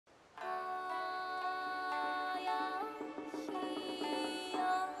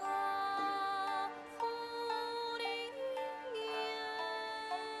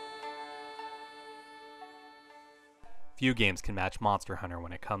Few games can match Monster Hunter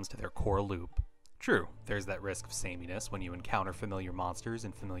when it comes to their core loop. True, there's that risk of sameness when you encounter familiar monsters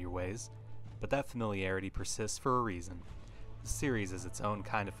in familiar ways, but that familiarity persists for a reason. The series is its own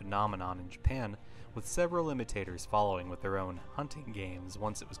kind of phenomenon in Japan, with several imitators following with their own hunting games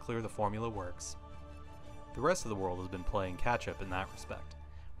once it was clear the formula works. The rest of the world has been playing catch-up in that respect,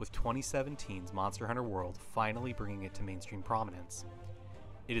 with 2017's Monster Hunter World finally bringing it to mainstream prominence.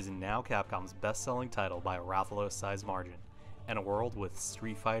 It is now Capcom's best-selling title by a Rathalos-sized margin, and a world with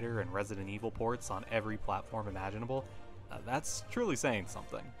Street Fighter and Resident Evil ports on every platform imaginable. That's truly saying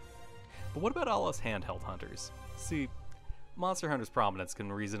something. But what about all us handheld hunters? See, Monster Hunter's prominence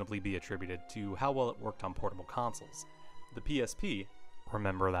can reasonably be attributed to how well it worked on portable consoles. The PSP,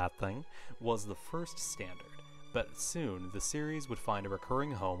 remember that thing, was the first standard, but soon the series would find a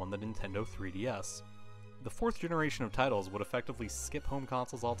recurring home on the Nintendo 3DS. The fourth generation of titles would effectively skip home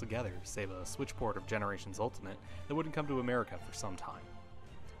consoles altogether, save a Switch port of Generations Ultimate that wouldn't come to America for some time.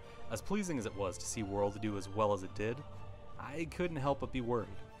 As pleasing as it was to see World do as well as it did, I couldn't help but be worried.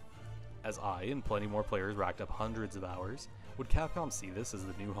 As I and plenty more players racked up hundreds of hours, would Capcom see this as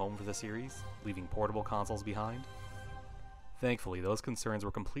the new home for the series, leaving portable consoles behind? Thankfully, those concerns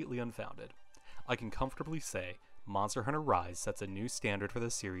were completely unfounded. I can comfortably say Monster Hunter Rise sets a new standard for the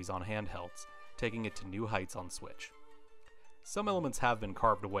series on handhelds, taking it to new heights on Switch. Some elements have been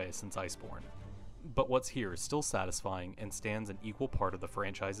carved away since Iceborne, but what's here is still satisfying and stands an equal part of the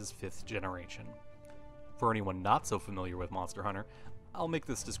franchise's 5th generation. For anyone not so familiar with Monster Hunter, I'll make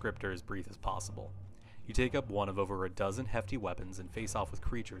this descriptor as brief as possible. You take up one of over a dozen hefty weapons and face off with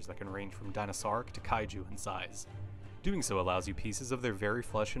creatures that can range from dinosauric to kaiju in size. Doing so allows you pieces of their very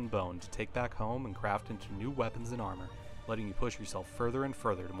flesh and bone to take back home and craft into new weapons and armor, letting you push yourself further and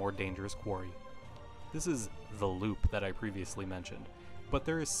further to more dangerous quarry. This is the loop that I previously mentioned, but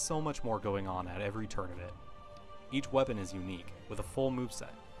there is so much more going on at every turn of it. Each weapon is unique, with a full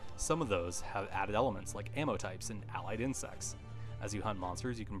moveset. Some of those have added elements like ammo types and allied insects. As you hunt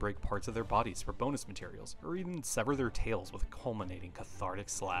monsters, you can break parts of their bodies for bonus materials, or even sever their tails with a culminating cathartic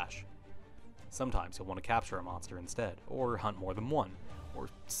slash. Sometimes you'll want to capture a monster instead, or hunt more than one, or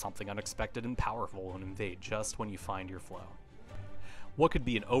something unexpected and powerful and invade just when you find your flow. What could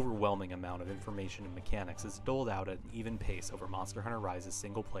be an overwhelming amount of information and mechanics is doled out at an even pace over Monster Hunter Rise's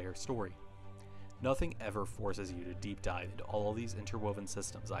single-player story. Nothing ever forces you to deep dive into all these interwoven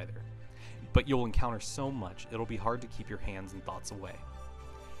systems either, but you'll encounter so much it'll be hard to keep your hands and thoughts away.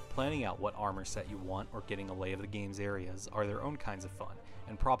 Planning out what armor set you want or getting a lay of the game's areas are their own kinds of fun,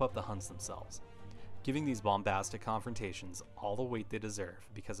 and prop up the hunts themselves, giving these bombastic confrontations all the weight they deserve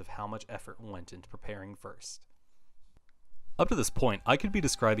because of how much effort went into preparing first. Up to this point, I could be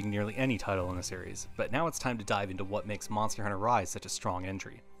describing nearly any title in the series, but now it's time to dive into what makes Monster Hunter Rise such a strong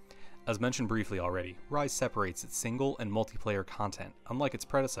entry. As mentioned briefly already, Rise separates its single and multiplayer content, unlike its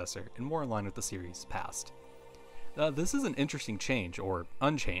predecessor, and more in line with the series' past. This is an interesting change, or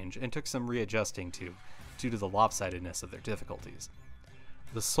unchange, and took some readjusting to, due to the lopsidedness of their difficulties.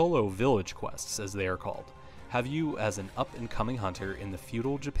 The solo village quests, as they are called, have you as an up-and-coming hunter in the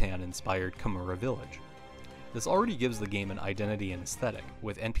feudal Japan-inspired Kamura village. This already gives the game an identity and aesthetic,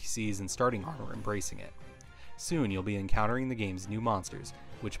 with NPCs and starting armor embracing it. Soon you'll be encountering the game's new monsters,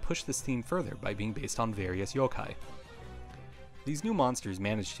 which push this theme further by being based on various yokai. These new monsters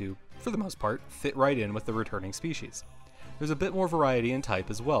manage to, for the most part, fit right in with the returning species. There's a bit more variety in type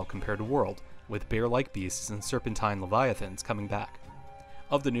as well compared to World, with bear-like beasts and serpentine leviathans coming back.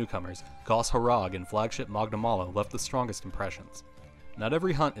 Of the newcomers, Gos Harag and flagship Magnamalo left the strongest impressions. Not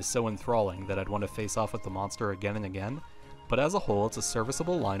every hunt is so enthralling that I'd want to face off with the monster again and again, but as a whole it's a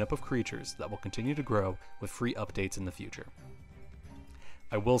serviceable lineup of creatures that will continue to grow with free updates in the future.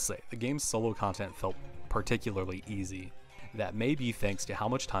 I will say, the game's solo content felt particularly easy. That may be thanks to how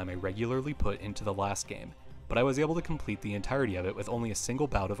much time I regularly put into the last game, but I was able to complete the entirety of it with only a single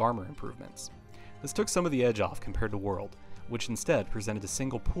bout of armor improvements. This took some of the edge off compared to World, which instead presented a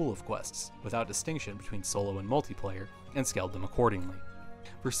single pool of quests, without distinction between solo and multiplayer, and scaled them accordingly.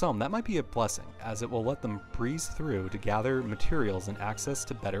 For some, that might be a blessing, as it will let them breeze through to gather materials and access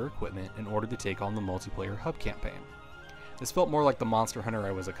to better equipment in order to take on the multiplayer hub campaign. This felt more like the Monster Hunter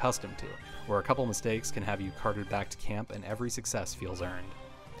I was accustomed to, where a couple mistakes can have you carted back to camp and every success feels earned.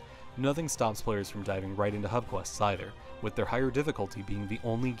 Nothing stops players from diving right into hub quests either, with their higher difficulty being the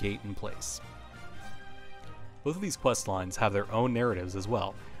only gate in place. Both of these quest lines have their own narratives as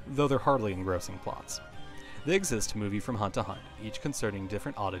well, though they're hardly engrossing plots. They exist to move you from hunt to hunt, each concerning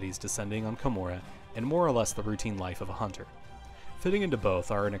different oddities descending on Kamura, and more or less the routine life of a hunter. Fitting into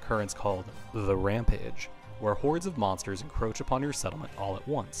both are an occurrence called the Rampage, where hordes of monsters encroach upon your settlement all at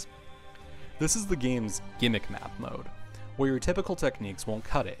once. This is the game's gimmick map mode, where your typical techniques won't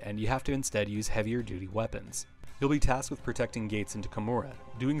cut it and you have to instead use heavier duty weapons. You'll be tasked with protecting gates into Kamura,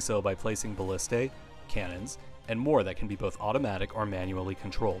 doing so by placing ballistae, cannons, and more that can be both automatic or manually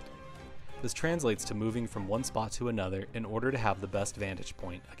controlled. This translates to moving from one spot to another in order to have the best vantage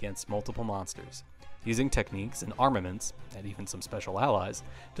point against multiple monsters, using techniques and armaments, and even some special allies,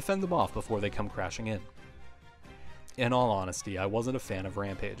 to fend them off before they come crashing in. In all honesty, I wasn't a fan of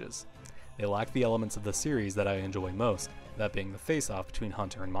rampages. They lack the elements of the series that I enjoy most, that being the face-off between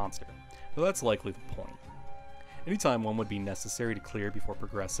hunter and monster, though that's likely the point. Anytime one would be necessary to clear before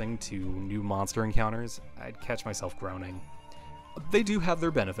progressing to new monster encounters, I'd catch myself groaning. They do have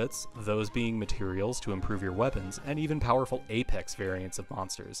their benefits, those being materials to improve your weapons, and even powerful Apex variants of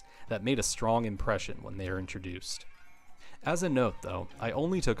monsters that made a strong impression when they are introduced. As a note though, I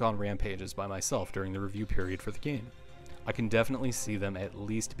only took on rampages by myself during the review period for the game. I can definitely see them at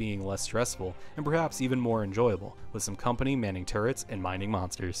least being less stressful, and perhaps even more enjoyable, with some company manning turrets and minding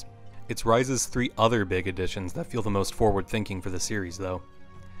monsters. It's Ryse's 3 other big additions that feel the most forward-thinking for the series though.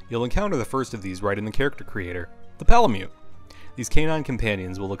 You'll encounter the first of these right in the character creator, the Palamute. These canine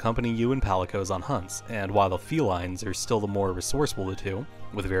companions will accompany you and Palicos on hunts, and while the felines are still the more resourceful of the two,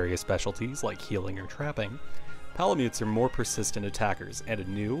 with various specialties like healing or trapping, Palamutes are more persistent attackers and a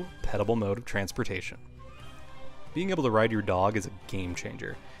new, pettable mode of transportation. Being able to ride your dog is a game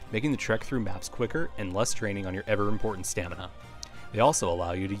changer, making the trek through maps quicker and less draining on your ever-important stamina. They also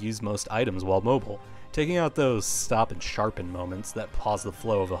allow you to use most items while mobile, taking out those stop and sharpen moments that pause the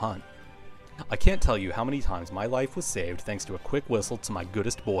flow of a hunt. I can't tell you how many times my life was saved thanks to a quick whistle to my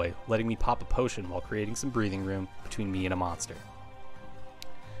goodest boy, letting me pop a potion while creating some breathing room between me and a monster.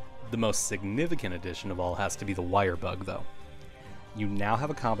 The most significant addition of all has to be the wire bug though. You now have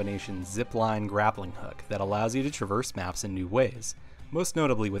a combination zipline grappling hook that allows you to traverse maps in new ways, most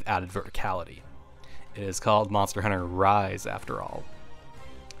notably with added verticality. It is called Monster Hunter Rise after all.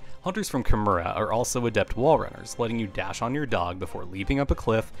 Hunters from Kamura are also adept wall runners, letting you dash on your dog before leaping up a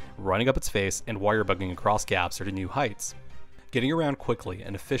cliff, running up its face, and wire bugging across gaps or to new heights. Getting around quickly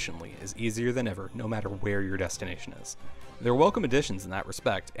and efficiently is easier than ever, no matter where your destination is. They're welcome additions in that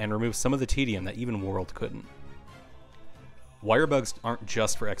respect, and remove some of the tedium that even World couldn't. Wire bugs aren't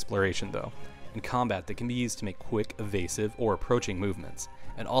just for exploration though. In combat, they can be used to make quick, evasive, or approaching movements,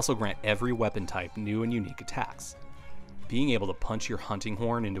 and also grant every weapon type new and unique attacks. Being able to punch your hunting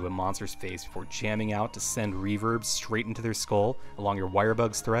horn into a monster's face before jamming out to send reverb straight into their skull along your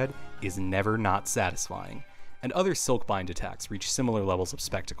wirebug's thread is never not satisfying, and other silkbind attacks reach similar levels of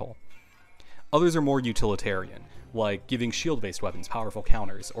spectacle. Others are more utilitarian, like giving shield-based weapons powerful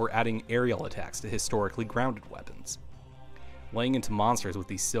counters or adding aerial attacks to historically grounded weapons. Laying into monsters with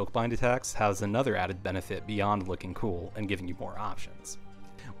these silkbind attacks has another added benefit beyond looking cool and giving you more options.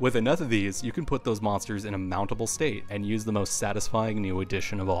 With enough of these, you can put those monsters in a mountable state and use the most satisfying new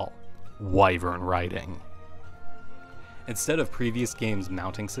addition of all, Wyvern Riding. Instead of previous games'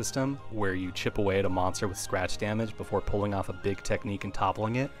 mounting system, where you chip away at a monster with scratch damage before pulling off a big technique and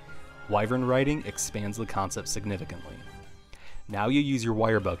toppling it, Wyvern Riding expands the concept significantly. Now you use your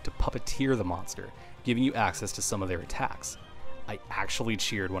wirebug to puppeteer the monster, giving you access to some of their attacks. I actually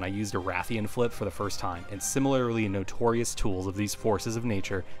cheered when I used a Rathian flip for the first time, and similarly notorious tools of these forces of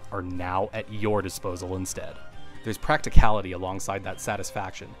nature are now at your disposal instead. There's practicality alongside that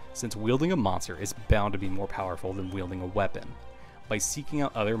satisfaction, since wielding a monster is bound to be more powerful than wielding a weapon. By seeking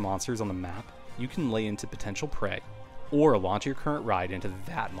out other monsters on the map, you can lay into potential prey, or launch your current ride into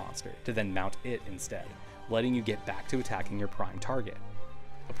that monster to then mount it instead, letting you get back to attacking your prime target.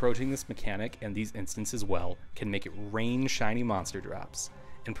 Approaching this mechanic and these instances well can make it rain shiny monster drops,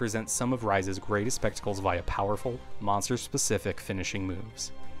 and present some of Ryse's greatest spectacles via powerful, monster-specific finishing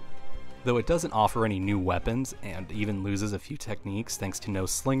moves. Though it doesn't offer any new weapons, and even loses a few techniques thanks to no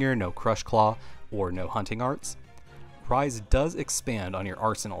Slinger, no Crush Claw, or no hunting arts, Ryse does expand on your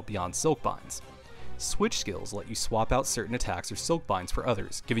arsenal beyond Silkbinds. Switch skills let you swap out certain attacks or Silkbinds for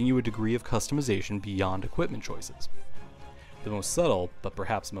others, giving you a degree of customization beyond equipment choices. The most subtle, but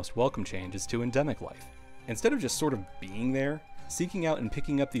perhaps most welcome change is to endemic life. Instead of just sort of being there, seeking out and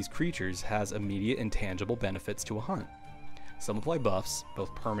picking up these creatures has immediate and tangible benefits to a hunt. Some apply buffs,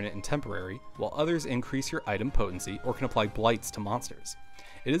 both permanent and temporary, while others increase your item potency or can apply blights to monsters.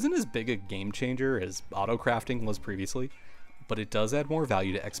 It isn't as big a game changer as auto-crafting was previously, but it does add more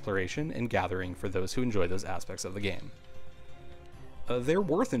value to exploration and gathering for those who enjoy those aspects of the game. They're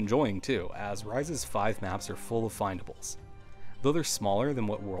worth enjoying too, as Ryse's 5 maps are full of findables. Though they're smaller than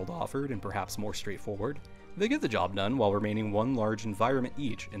what World offered and perhaps more straightforward, they get the job done while remaining one large environment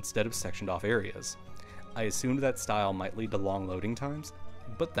each instead of sectioned off areas. I assumed that style might lead to long loading times,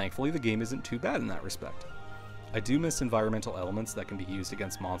 but thankfully the game isn't too bad in that respect. I do miss environmental elements that can be used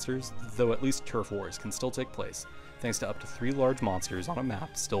against monsters, though at least turf wars can still take place, thanks to up to 3 large monsters on a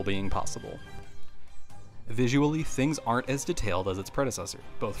map still being possible. Visually, things aren't as detailed as its predecessor,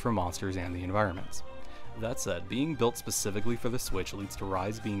 both for monsters and the environments. That said, being built specifically for the Switch leads to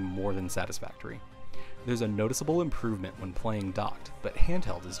Rise being more than satisfactory. There's a noticeable improvement when playing docked, but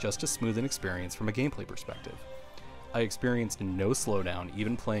handheld is just as smooth an experience from a gameplay perspective. I experienced no slowdown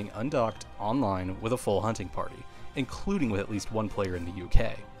even playing undocked online with a full hunting party, including with at least one player in the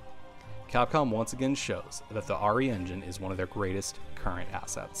UK. Capcom once again shows that the RE engine is one of their greatest current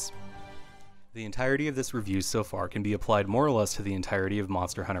assets. The entirety of this review so far can be applied more or less to the entirety of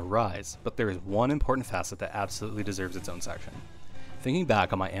Monster Hunter Rise, but there is one important facet that absolutely deserves its own section. Thinking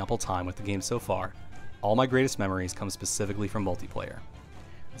back on my ample time with the game so far, all my greatest memories come specifically from multiplayer.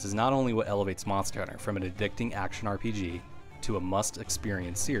 This is not only what elevates Monster Hunter from an addicting action RPG to a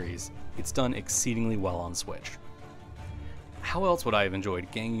must-experience series, it's done exceedingly well on Switch. How else would I have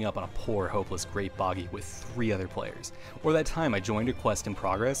enjoyed ganging up on a poor, hopeless Great Boggy with 3 other players? Or that time I joined a quest in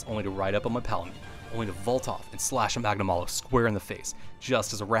progress only to ride up on my Palamute, only to vault off and slash a Magnum Hollow square in the face,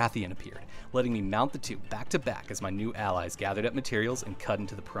 just as a Rathian appeared, letting me mount the 2 back to back as my new allies gathered up materials and cut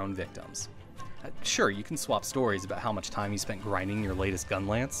into the prone victims. Sure, you can swap stories about how much time you spent grinding your latest gun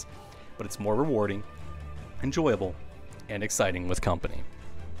lance, but it's more rewarding, enjoyable, and exciting with company.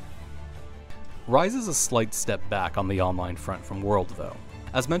 Rise is a slight step back on the online front from World though.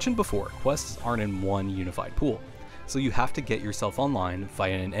 As mentioned before, quests aren't in one unified pool, so you have to get yourself online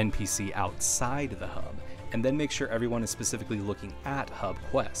via an NPC outside the hub, and then make sure everyone is specifically looking at hub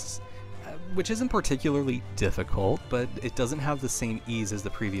quests, which isn't particularly difficult, but it doesn't have the same ease as the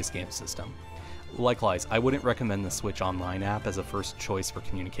previous game system. Likewise, I wouldn't recommend the Switch Online app as a first choice for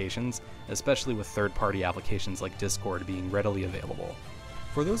communications, especially with third-party applications like Discord being readily available.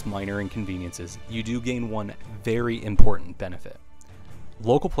 For those minor inconveniences, you do gain one very important benefit.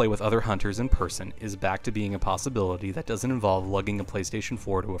 Local play with other hunters in person is back to being a possibility that doesn't involve lugging a PlayStation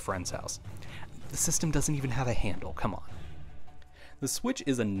 4 to a friend's house. The system doesn't even have a handle, come on. The Switch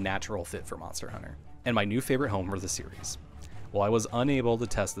is a natural fit for Monster Hunter, and my new favorite home for the series. While I was unable to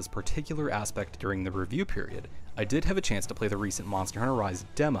test this particular aspect during the review period, I did have a chance to play the recent Monster Hunter Rise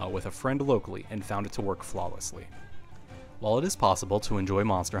demo with a friend locally and found it to work flawlessly. While it is possible to enjoy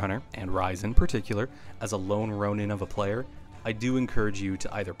Monster Hunter, and Rise in particular, as a lone Ronin of a player, I do encourage you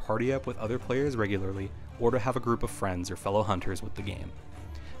to either party up with other players regularly, or to have a group of friends or fellow hunters with the game.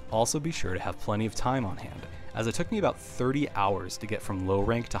 Also be sure to have plenty of time on hand, as it took me about 30 hours to get from low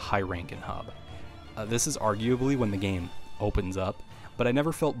rank to high rank in Hub. This is arguably when the game opens up, but I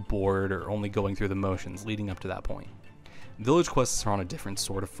never felt bored or only going through the motions leading up to that point. Village quests are on a different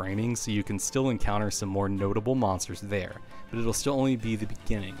sort of framing, so you can still encounter some more notable monsters there, but it'll still only be the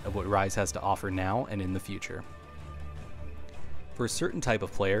beginning of what Rise has to offer now and in the future. For a certain type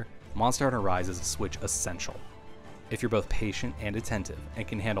of player, Monster Hunter Rise is a Switch essential. If you're both patient and attentive and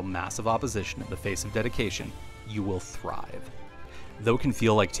can handle massive opposition in the face of dedication, you will thrive. Though it can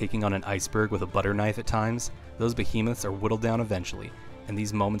feel like taking on an iceberg with a butter knife at times, those behemoths are whittled down eventually, and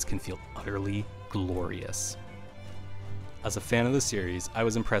these moments can feel utterly glorious. As a fan of the series, I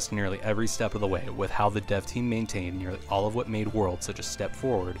was impressed nearly every step of the way with how the dev team maintained nearly all of what made World such a step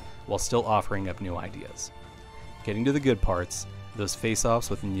forward while still offering up new ideas. Getting to the good parts, those face-offs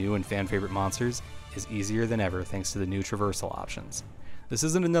with new and fan-favorite monsters, is easier than ever thanks to the new traversal options. This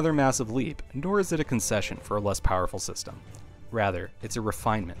isn't another massive leap, nor is it a concession for a less powerful system. Rather, it's a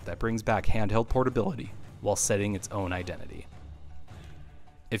refinement that brings back handheld portability while setting its own identity.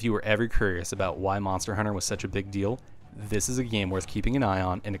 If you were ever curious about why Monster Hunter was such a big deal, this is a game worth keeping an eye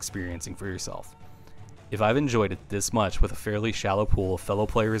on and experiencing for yourself. If I've enjoyed it this much with a fairly shallow pool of fellow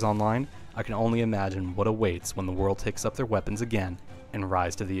players online, I can only imagine what awaits when the world takes up their weapons again and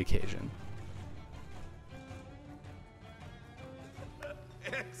rise to the occasion.